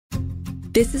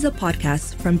This is a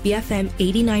podcast from BFM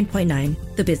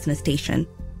 89.9, the business station.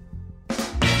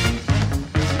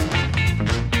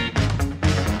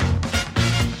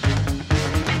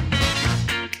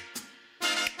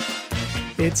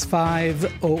 It's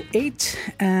 5:08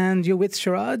 and you're with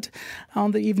Sharad.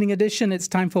 On the evening edition, it's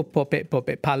time for Popek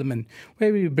Parlimen,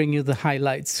 where we bring you the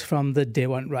highlights from the Day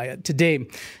 1 riot today.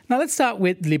 Now let's start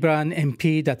with Libran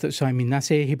MP Datuk Suhaimi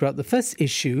Nasir. He brought the first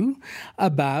issue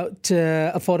about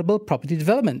affordable property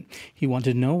development. He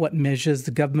wanted to know what measures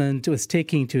the government was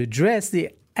taking to address the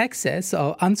excess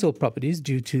of unsold properties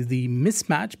due to the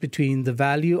mismatch between the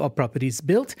value of properties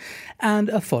built and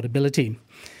affordability.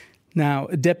 Now,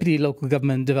 Deputy Local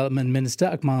Government Development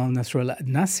Minister Akmal Nasrullah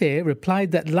Nasir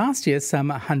replied that last year some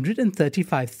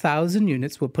 135,000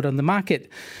 units were put on the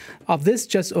market. Of this,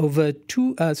 just over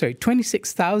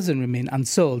 26,000 remain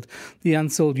unsold. The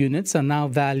unsold units are now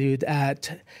valued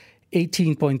at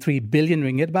 18.3 billion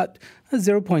ringgit, about a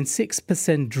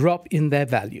 0.6% drop in their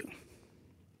value.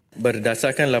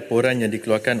 Berdasarkan laporan yang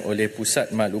dikeluarkan oleh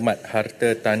Pusat Maklumat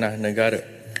Harta Tanah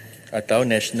Negara atau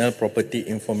National Property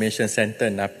Information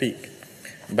Centre NAPIC,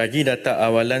 bagi data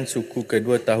awalan suku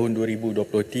kedua tahun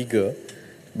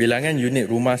 2023, bilangan unit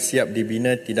rumah siap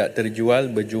dibina tidak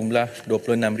terjual berjumlah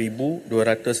 26,286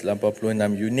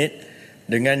 unit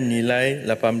dengan nilai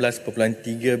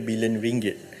 18.3 bilion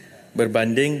ringgit,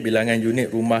 berbanding bilangan unit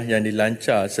rumah yang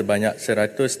dilancar sebanyak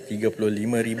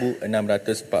 135,614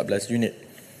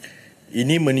 unit.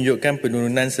 Ini menunjukkan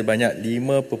penurunan sebanyak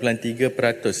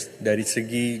 5.3% dari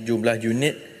segi jumlah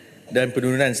unit dan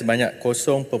penurunan sebanyak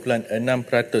 0.6%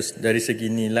 dari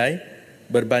segi nilai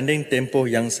berbanding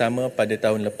tempoh yang sama pada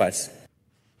tahun lepas.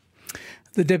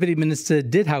 The Deputy Minister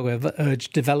did, however,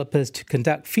 urge developers to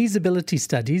conduct feasibility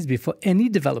studies before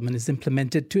any development is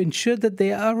implemented to ensure that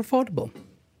they are affordable.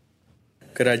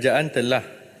 Kerajaan telah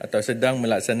atau sedang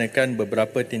melaksanakan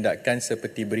beberapa tindakan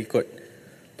seperti berikut.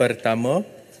 Pertama,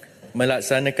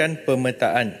 melaksanakan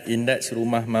pemetaan indeks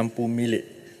rumah mampu milik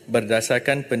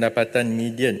berdasarkan pendapatan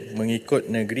median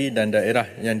mengikut negeri dan daerah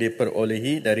yang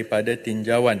diperolehi daripada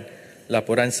tinjauan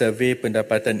laporan survey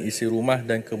pendapatan isi rumah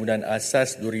dan kemudahan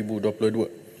asas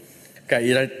 2022.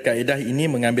 Kaedah ini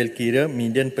mengambil kira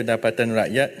median pendapatan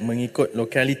rakyat mengikut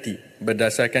lokaliti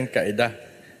berdasarkan kaedah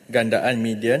gandaan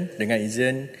median dengan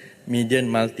izin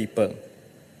median multiple.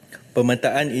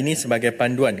 Pemetaan ini sebagai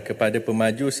panduan kepada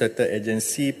pemaju serta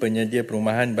agensi penyedia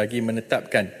perumahan bagi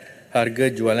menetapkan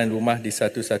harga jualan rumah di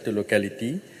satu-satu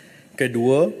lokaliti.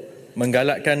 Kedua,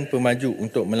 menggalakkan pemaju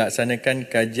untuk melaksanakan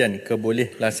kajian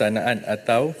kebolehlassanaan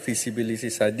atau feasibility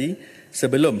study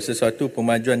sebelum sesuatu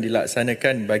pemajuan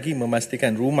dilaksanakan bagi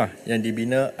memastikan rumah yang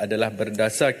dibina adalah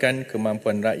berdasarkan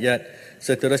kemampuan rakyat,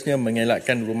 seterusnya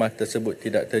mengelakkan rumah tersebut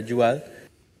tidak terjual.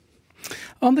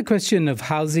 On the question of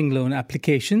housing loan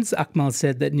applications, Akmal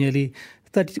said that nearly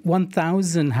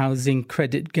 31,000 Housing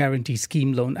Credit Guarantee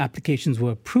Scheme loan applications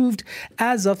were approved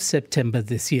as of September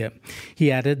this year. He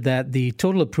added that the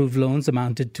total approved loans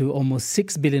amounted to almost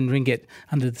 6 billion ringgit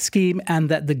under the scheme and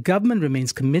that the government remains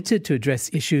committed to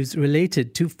address issues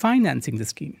related to financing the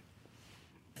scheme.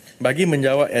 Bagi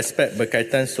menjawab aspek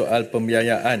berkaitan soal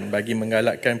pembiayaan bagi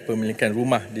menggalakkan pemilikan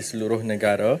rumah di seluruh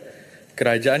negara,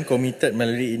 kerajaan komited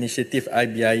melalui inisiatif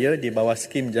iBiaya di bawah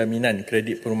skim jaminan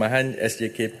kredit perumahan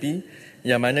SJKP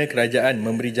yang mana kerajaan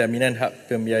memberi jaminan hak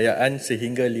pembiayaan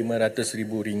sehingga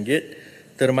RM500,000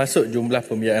 termasuk jumlah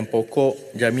pembiayaan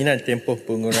pokok, jaminan tempoh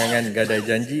pengurangan gadai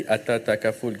janji atau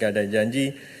takaful gadai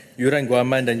janji, yuran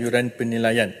guaman dan yuran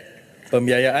penilaian.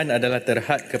 Pembiayaan adalah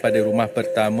terhad kepada rumah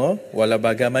pertama, walau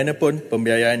bagaimanapun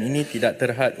pembiayaan ini tidak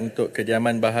terhad untuk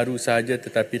kediaman baharu sahaja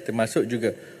tetapi termasuk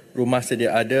juga rumah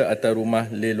sedia ada atau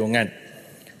rumah lelongan.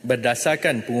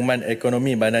 Berdasarkan pengumuman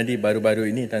ekonomi Banadi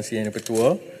baru-baru ini, Tan Sri Yang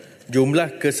Pertua,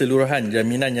 jumlah keseluruhan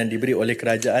jaminan yang diberi oleh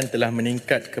kerajaan telah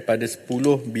meningkat kepada 10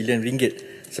 bilion ringgit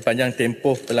sepanjang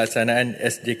tempoh pelaksanaan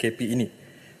SJKP ini.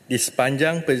 Di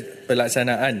sepanjang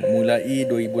pelaksanaan mulai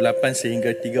 2008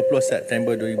 sehingga 30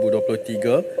 September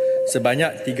 2023,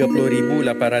 sebanyak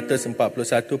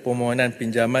 30,841 permohonan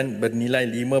pinjaman bernilai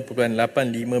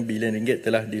 5.85 bilion ringgit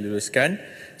telah diluluskan.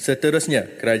 Seterusnya,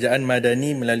 Kerajaan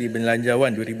Madani melalui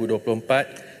Belanjawan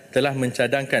 2024 telah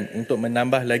mencadangkan untuk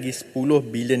menambah lagi 10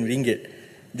 bilion ringgit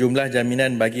jumlah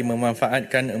jaminan bagi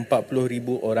memanfaatkan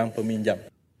 40,000 orang peminjam.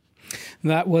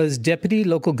 That was Deputy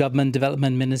Local Government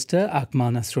Development Minister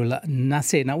Akmal Nasrullah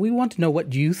Nasir. Now, we want to know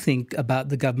what you think about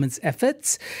the government's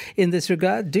efforts in this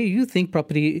regard. Do you think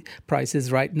property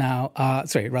prices right now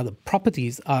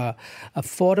properties are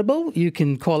affordable? You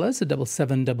can call us at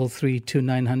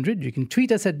 77332900. You can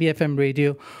tweet us at BFM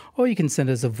Radio, or you can send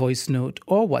us a voice note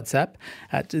or WhatsApp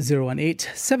at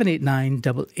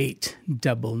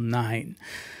 018-789-8899.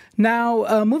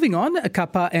 Now, moving on,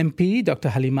 Kapa MP Dr.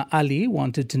 Halima Ali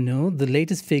wanted to know the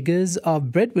latest figures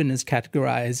of breadwinners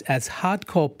categorized as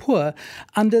hardcore poor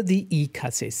under the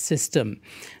e-Kase system.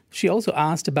 She also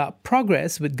asked about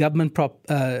progress with government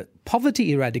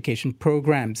poverty eradication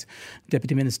programs.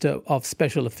 Deputy Minister of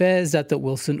Special Affairs, Dato'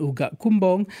 Wilson Ugak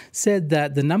Kumbong, said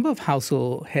that the number of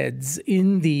household heads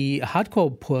in the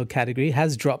hardcore poor category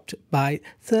has dropped by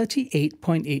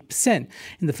 38.8%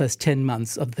 in the first 10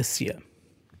 months of this year.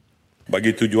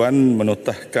 Bagi tujuan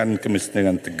menotahkan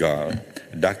kemiskinan tegar,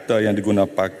 data yang digunakan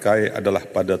pakai adalah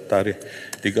pada tarikh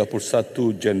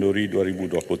 31 Januari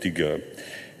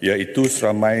 2023, iaitu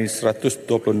seramai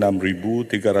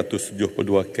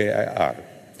 126,372 KIR.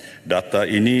 Data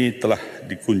ini telah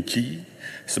dikunci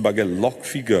sebagai log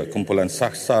figure kumpulan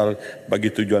saksar bagi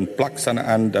tujuan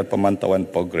pelaksanaan dan pemantauan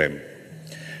program.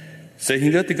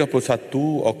 Sehingga 31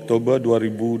 Oktober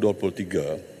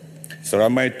 2023,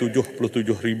 seramai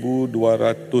 77,288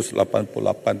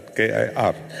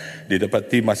 KIR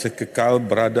didapati masih kekal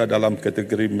berada dalam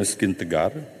kategori miskin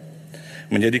tegar,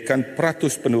 menjadikan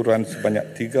peratus penurunan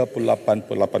sebanyak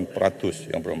 38.8%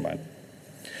 yang berhormat.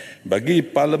 Bagi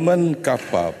Parlimen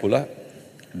Kapa pula,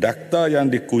 data yang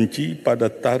dikunci pada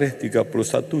tarikh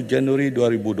 31 Januari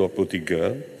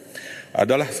 2023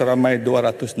 adalah seramai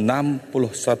 261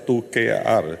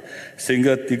 KIR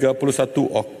sehingga 31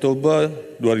 Oktober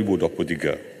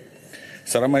 2023.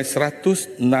 Seramai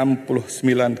 169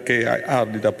 KIR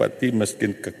didapati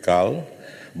miskin kekal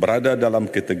berada dalam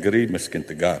kategori miskin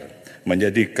tegar,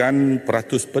 menjadikan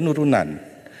peratus penurunan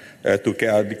iaitu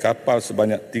KIR di kapal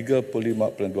sebanyak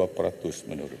 35.2%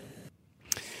 menurun.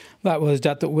 That was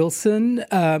Dato' Wilson,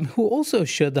 who also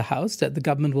assured the House that the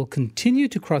government will continue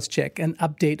to cross-check and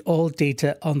update all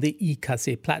data on the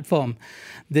e-Kase platform.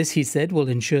 This, he said, will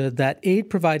ensure that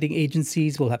aid-providing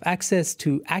agencies will have access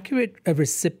to accurate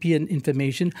recipient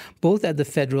information both at the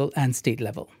federal and state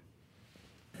level.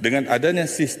 Dengan adanya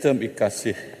sistem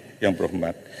e-Kase yang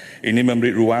berhormat, ini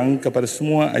memberi ruang kepada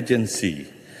semua agensi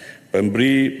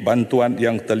pemberi bantuan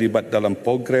yang terlibat dalam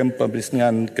program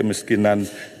pembersihan kemiskinan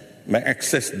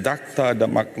mengakses data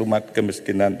dan maklumat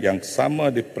kemiskinan yang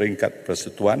sama di peringkat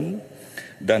persekutuan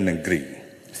dan negeri.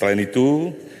 Selain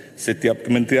itu, setiap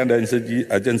kementerian dan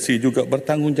agensi juga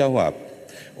bertanggungjawab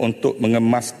untuk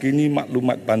mengemaskini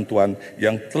maklumat bantuan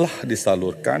yang telah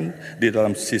disalurkan di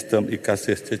dalam sistem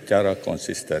e-Kase secara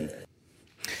konsisten.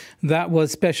 That was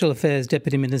Special Affairs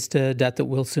Deputy Minister Dato'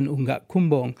 Wilson Ugak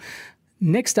Kumbong.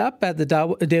 Next up at the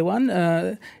Dewan,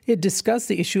 it discussed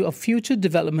the issue of future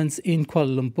developments in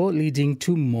Kuala Lumpur leading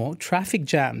to more traffic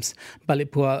jams. Balik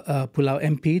Pulau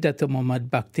MP Dato' Muhammad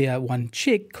Bakhtiar Wan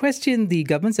Chik questioned the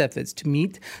government's efforts to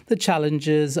meet the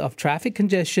challenges of traffic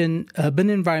congestion, urban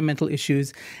environmental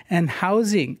issues and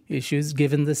housing issues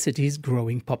given the city's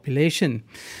growing population.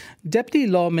 Deputy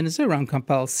Law Minister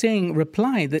Ramkapal Singh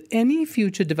replied that any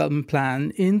future development plan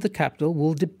in the capital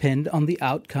will depend on the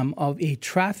outcome of a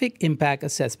traffic impact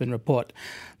assessment report.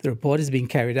 The report is being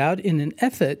carried out in an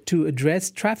effort to address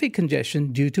traffic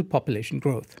congestion due to population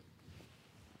growth.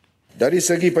 Dari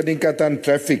segi peningkatan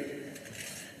trafik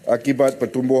akibat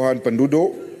pertumbuhan penduduk,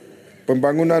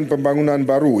 pembangunan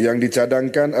baru yang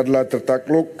dicadangkan adalah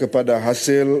tertakluk kepada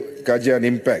hasil kajian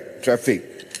impact trafik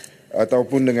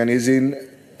ataupun dengan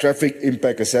izin Traffic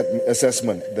Impact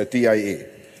Assessment, the TIA.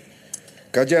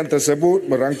 Kajian tersebut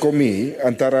merangkumi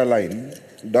antara lain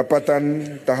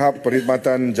dapatan tahap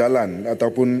perkhidmatan jalan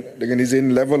ataupun dengan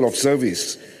izin Level of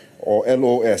Service or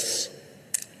LOS,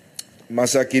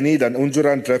 masa kini dan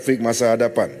unjuran trafik masa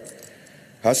hadapan.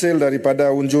 Hasil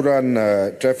daripada unjuran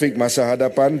trafik masa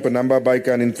hadapan,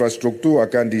 penambahbaikan infrastruktur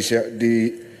akan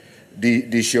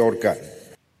disyorkan.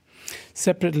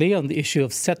 Separately, on the issue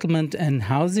of settlement and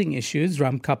housing issues,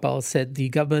 Ramkapal said the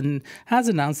government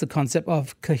has announced the concept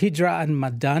of Kehijraan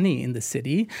Madani in the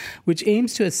city, which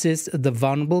aims to assist the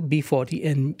vulnerable B40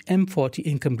 and M40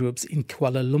 income groups in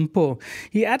Kuala Lumpur.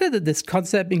 He added that this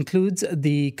concept includes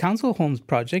the council homes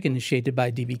project initiated by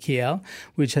DBKL,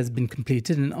 which has been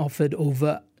completed and offered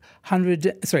over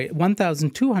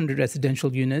 1,200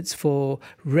 residential units for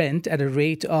rent at a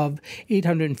rate of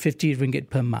RM850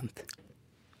 per month.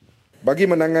 Bagi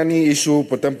menangani isu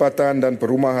pertempatan dan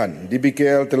perumahan,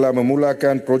 DBKL telah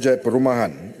memulakan projek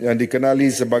perumahan yang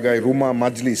dikenali sebagai rumah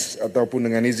majlis ataupun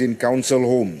dengan izin council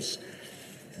homes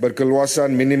berkeluasan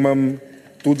minimum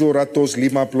 750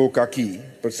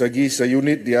 kaki persegi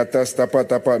seunit di atas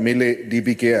tapak-tapak milik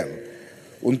DBKL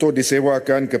untuk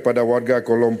disewakan kepada warga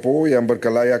Kuala Lumpur yang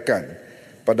berkelayakan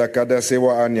pada kadar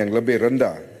sewaan yang lebih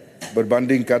rendah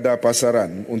berbanding kadar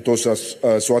pasaran untuk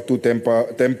suatu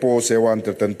tempoh sewaan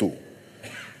tertentu.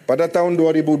 Pada tahun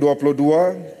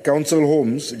 2022, Council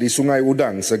Homes di Sungai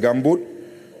Udang, Segambut,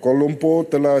 Kuala Lumpur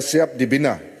telah siap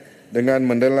dibina dengan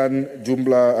menelan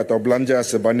jumlah atau belanja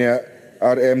sebanyak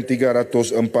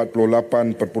RM348.5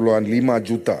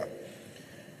 juta.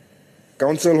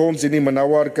 Council Homes ini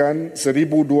menawarkan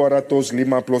 1,251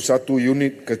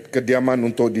 unit kediaman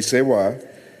untuk disewa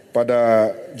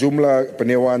pada jumlah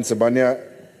penyewaan sebanyak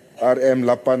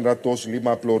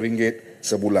RM850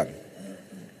 sebulan.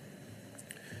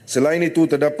 Selain itu,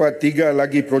 terdapat 3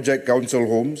 lagi projek Council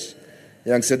Homes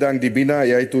yang sedang dibina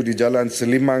iaitu di Jalan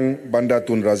Selimang, Bandar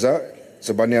Tun Razak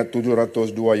sebanyak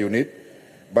 702 unit,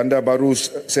 Bandar Baru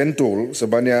Sentul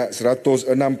sebanyak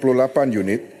 168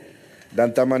 unit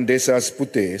dan Taman Desa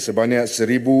Seputih sebanyak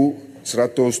 1,175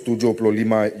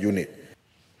 unit.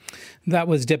 That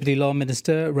was Deputy Law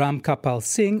Minister Ram Kapal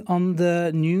Singh on the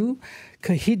new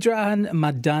Kehijraan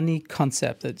Madani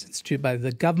concept that's instituted by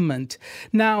the government.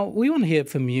 Now, we want to hear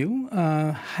from you.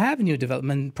 Have new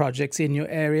development projects in your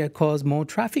area cause more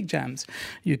traffic jams?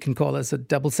 You can call us at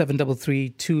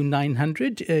 7733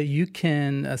 2900. You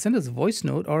can send us a voice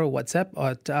note or a WhatsApp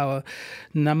at our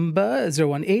number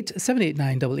 018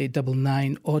 789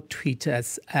 8899 or tweet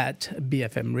us at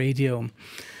BFM Radio.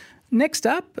 Next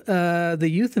up, the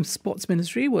Youth and Sports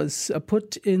Ministry was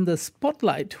put in the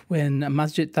spotlight when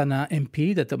Masjid Tanah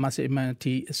MP, Datuk Masjid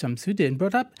Imanati Shamsuddin,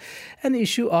 brought up an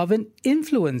issue of an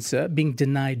influencer being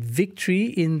denied victory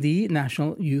in the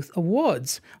National Youth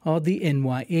Awards, or the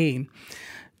NYA.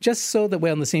 Just so that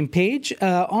we're on the same page,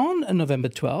 on November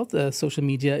 12th, a social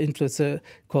media influencer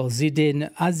called Zidin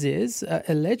Aziz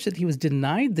alleged that he was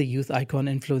denied the Youth Icon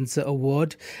Influencer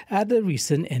Award at the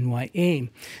recent NYA.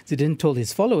 Zidin told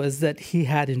his followers that he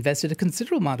had invested a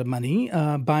considerable amount of money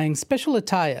buying special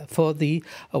attire for the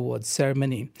awards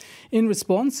ceremony. In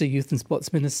response, the Youth and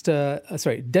Sports Minister,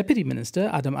 Deputy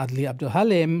Minister Adam Adli Abdul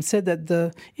Halim said that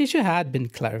the issue had been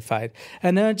clarified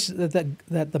and urged that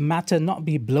the matter not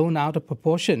be blown out of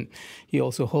proportion. He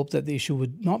also hoped that the issue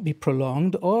would not be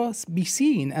prolonged or be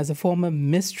seen as a form of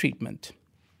mistreatment.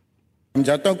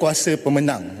 Jawatan kuasa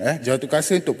pemenang, jawatan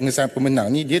kuasa untuk pengesahan pemenang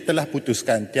ni dia telah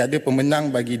putuskan tiada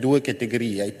pemenang bagi 2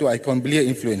 kategori iaitu ikon belia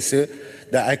influencer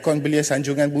dan ikon belia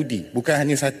sanjungan budi. Bukan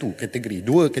hanya satu kategori,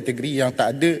 2 kategori yang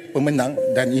tak ada pemenang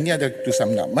dan ini adalah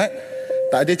keputusan menamat.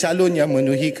 Tak ada calon yang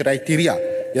memenuhi kriteria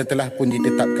yang telah pun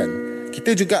ditetapkan.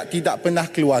 Kita juga tidak pernah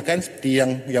keluarkan seperti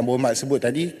yang berhormat sebut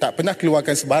tadi, tak pernah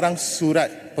keluarkan sebarang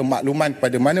surat pemakluman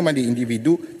kepada mana-mana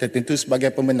individu tertentu sebagai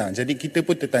pemenang. Jadi kita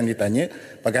pun tertanya-tanya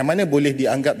bagaimana boleh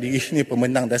dianggap diri ini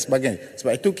pemenang dan sebagainya.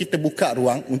 Sebab itu kita buka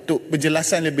ruang untuk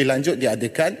penjelasan lebih lanjut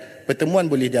diadakan,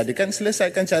 pertemuan boleh diadakan,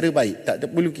 selesaikan cara baik.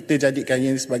 Tak perlu kita jadikan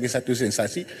ini sebagai satu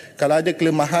sensasi. Kalau ada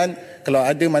kelemahan, kalau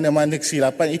ada mana-mana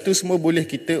kesilapan, itu semua boleh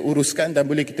kita uruskan dan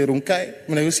boleh kita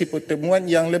rungkai menerusi pertemuan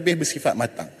yang lebih bersifat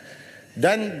matang.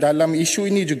 Dan dalam isu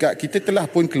ini juga kita telah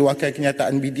pun keluarkan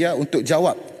kenyataan media untuk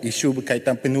jawab isu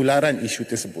berkaitan penularan isu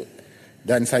tersebut.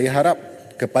 Dan saya harap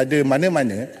kepada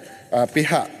mana-mana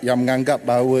pihak yang menganggap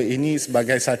bahawa ini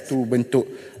sebagai satu bentuk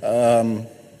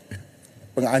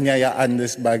penganiayaan dan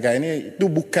sebagainya,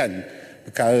 itu bukan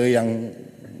perkara yang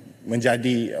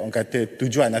menjadi orang kata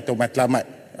tujuan atau matlamat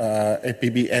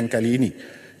APBN kali ini.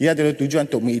 Ia adalah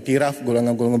tujuan untuk mengiktiraf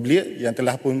golongan-golongan belia yang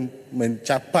telah pun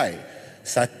mencapai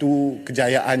satu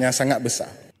kejayaan yang sangat besar.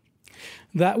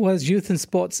 That was Youth and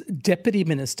Sports Deputy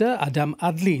Minister Adam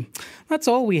Adli. That's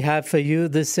all we have for you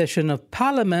this session of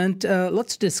Parliament.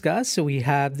 Lots to discuss. So we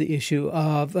have the issue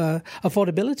of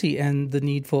affordability and the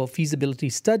need for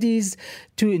feasibility studies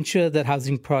to ensure that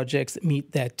housing projects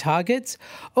meet their targets.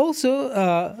 Also,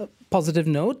 positive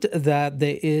note that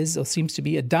there is or seems to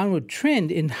be a downward trend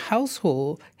in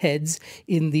household heads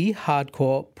in the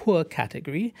hardcore poor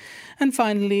category. And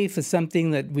finally, for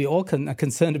something that we all are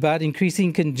concerned about,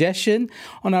 increasing congestion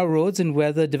on our roads and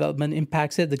whether development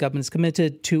impacts it, the government is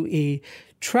committed to a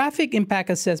traffic impact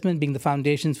assessment being the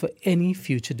foundations for any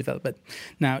future development.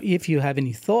 Now, if you have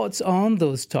any thoughts on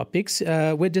those topics,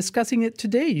 we're discussing it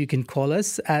today. You can call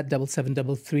us at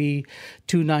 7733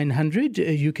 2900.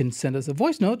 You can send us a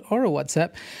voice note or a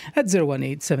WhatsApp at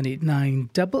 018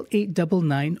 789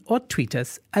 8899 or tweet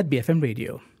us at BFM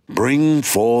Radio. Bring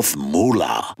forth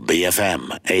Moolah,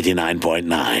 BFM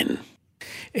 89.9.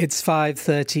 It's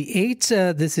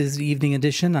 5:38. This is the evening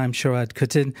edition. I'm Sharad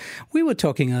Kuttin. We were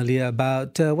talking earlier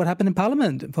about what happened in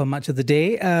Parliament for much of the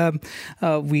day.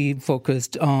 We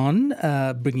focused on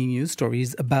bringing you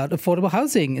stories about affordable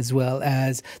housing, as well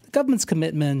as the government's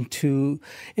commitment to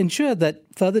ensure that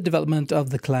further development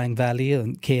of the Klang Valley,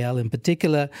 and KL in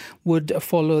particular, would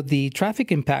follow the traffic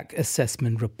impact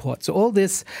assessment report. So all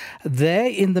this there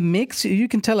in the mix. You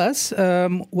can tell us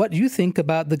what you think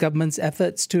about the government's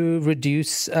efforts to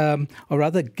reduce or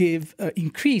rather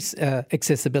increase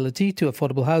accessibility to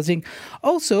affordable housing.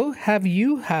 Also, have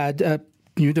you had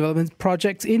new development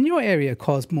projects in your area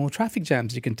cause more traffic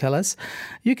jams? You can tell us.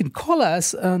 You can call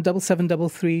us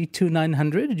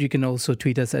 7733-2900. You can also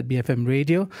tweet us at BFM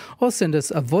Radio or send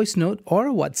us a voice note or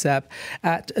a WhatsApp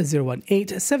at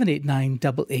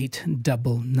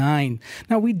 018-789-8899.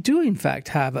 Now, we do in fact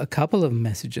have a couple of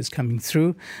messages coming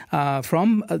through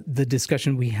from the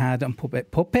discussion we had on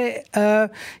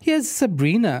Popek. Here's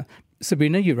Sabrina.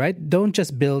 Sabrina, you're right. Don't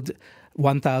just build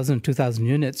 1,000, 2,000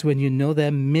 units when you know there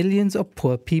are millions of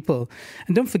poor people.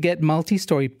 And don't forget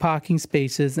multi-story parking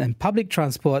spaces and public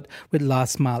transport with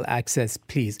last mile access,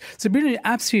 please. Sabrina, you're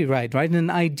absolutely right? In an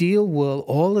ideal world,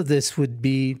 all of this would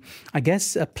be, I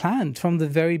guess, planned from the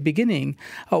very beginning.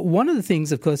 One of the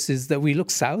things, of course, is that we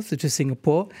look south to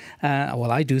Singapore. Well,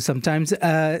 I do sometimes,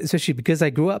 especially because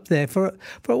I grew up there for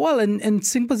a while. And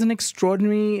Singapore is an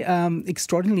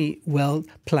extraordinarily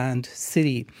well-planned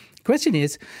city. The question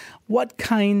is, what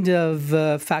kind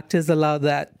of factors allow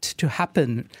that to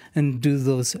happen, and do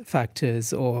those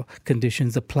factors or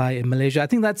conditions apply in Malaysia? I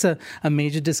think that's a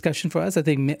major discussion for us. I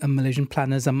think Malaysian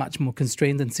planners are much more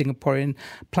constrained than Singaporean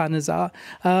planners are.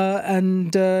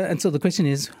 And so the question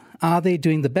is, are they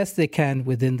doing the best they can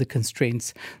within the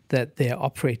constraints that they're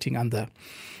operating under?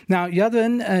 Now,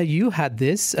 Yadvan, you had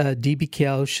this.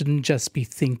 DBKL shouldn't just be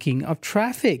thinking of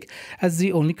traffic as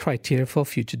the only criteria for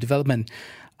future development.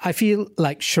 I feel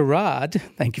like Sharad,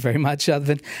 thank you very much,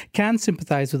 Advin, can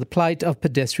sympathise with the plight of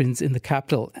pedestrians in the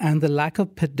capital and the lack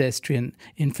of pedestrian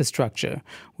infrastructure.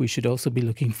 We should also be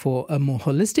looking for a more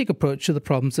holistic approach to the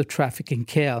problems of traffic in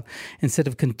KL instead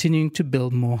of continuing to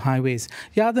build more highways.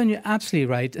 Advin, you're absolutely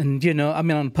right. And,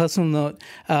 on a personal note,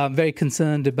 I'm very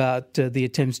concerned about the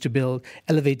attempts to build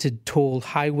elevated toll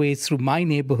highways through my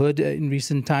neighbourhood in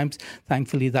recent times.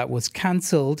 Thankfully, that was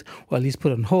cancelled, or at least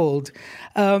put on hold.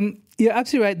 You're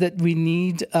absolutely right that we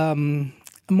need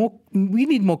more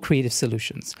creative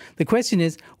solutions. The question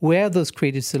is, where are those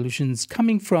creative solutions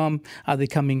coming from? Are they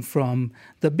coming from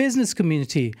the business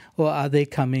community, or are they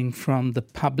coming from the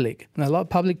public? And a lot of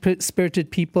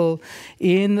public-spirited people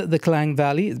in the Klang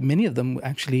Valley, many of them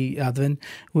actually, Advin,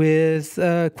 with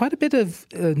quite a bit of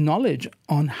knowledge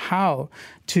on how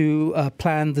to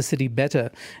plan the city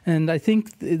better. And I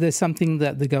think there's something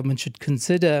that the government should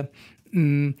consider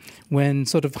when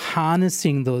sort of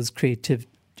harnessing those creative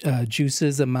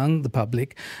juices among the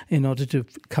public in order to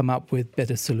come up with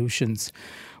better solutions.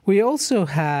 We also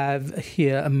have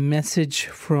here a message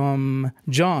from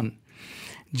John.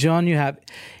 John, you have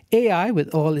AI, with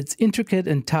all its intricate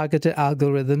and targeted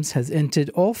algorithms, has entered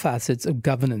all facets of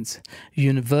governance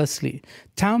universally.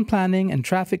 Town planning and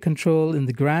traffic control in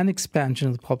the grand expansion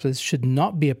of the populace should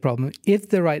not be a problem if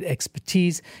the right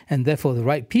expertise and therefore the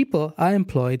right people are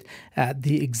employed at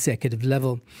the executive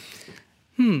level.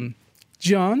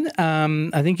 John,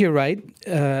 I think you're right.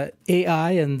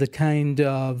 AI and the kind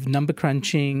of number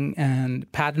crunching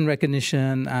and pattern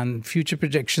recognition and future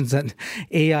projections that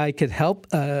AI could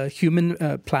help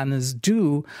human planners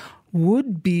do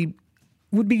would be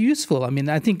useful. I mean,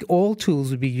 I think all tools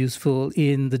would be useful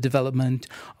in the development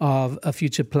of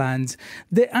future plans.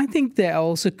 I think there are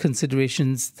also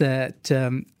considerations that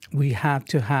we have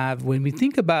to have when we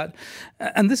think about,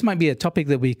 and this might be a topic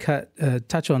that we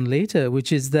touch on later,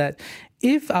 which is that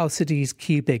if our cities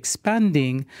keep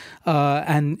expanding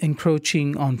and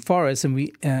encroaching on forests, and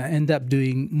we end up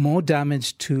doing more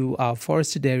damage to our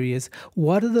forested areas,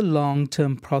 what are the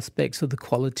long-term prospects of the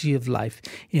quality of life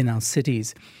in our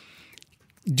cities?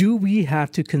 Do we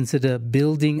have to consider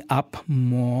building up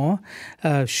more?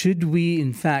 Should we,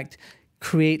 in fact,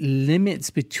 create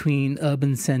limits between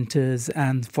urban centres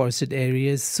and forested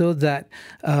areas so that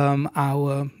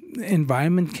our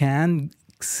environment can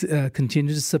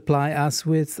continue to supply us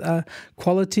with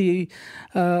quality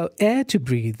air to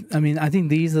breathe? I mean, I think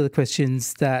these are the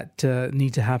questions that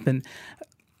need to happen.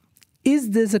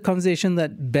 Is this a conversation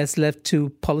that best left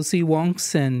to policy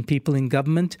wonks and people in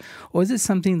government, or is it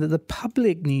something that the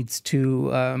public needs to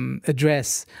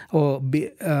address or be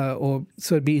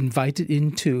invited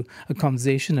into a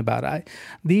conversation about?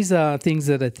 These are things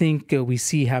that I think we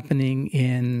see happening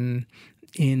in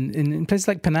in places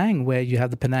like Penang, where you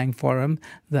have the Penang Forum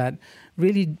that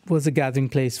really was a gathering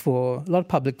place for a lot of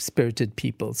public-spirited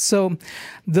people. So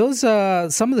those are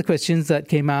some of the questions that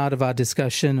came out of our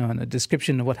discussion on a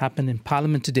description of what happened in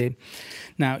Parliament today.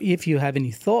 Now, if you have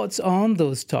any thoughts on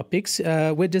those topics,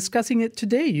 we're discussing it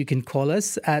today. You can call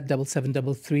us at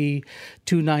 7733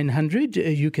 2900.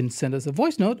 You can send us a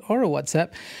voice note or a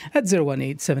WhatsApp at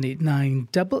 018 789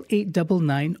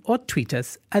 8899 or tweet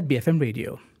us at BFM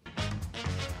Radio.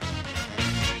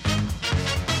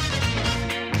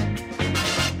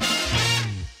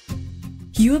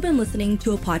 You have been listening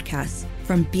to a podcast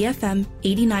from BFM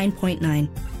 89.9,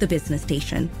 the business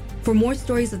station. For more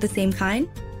stories of the same kind,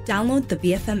 download the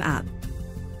BFM app.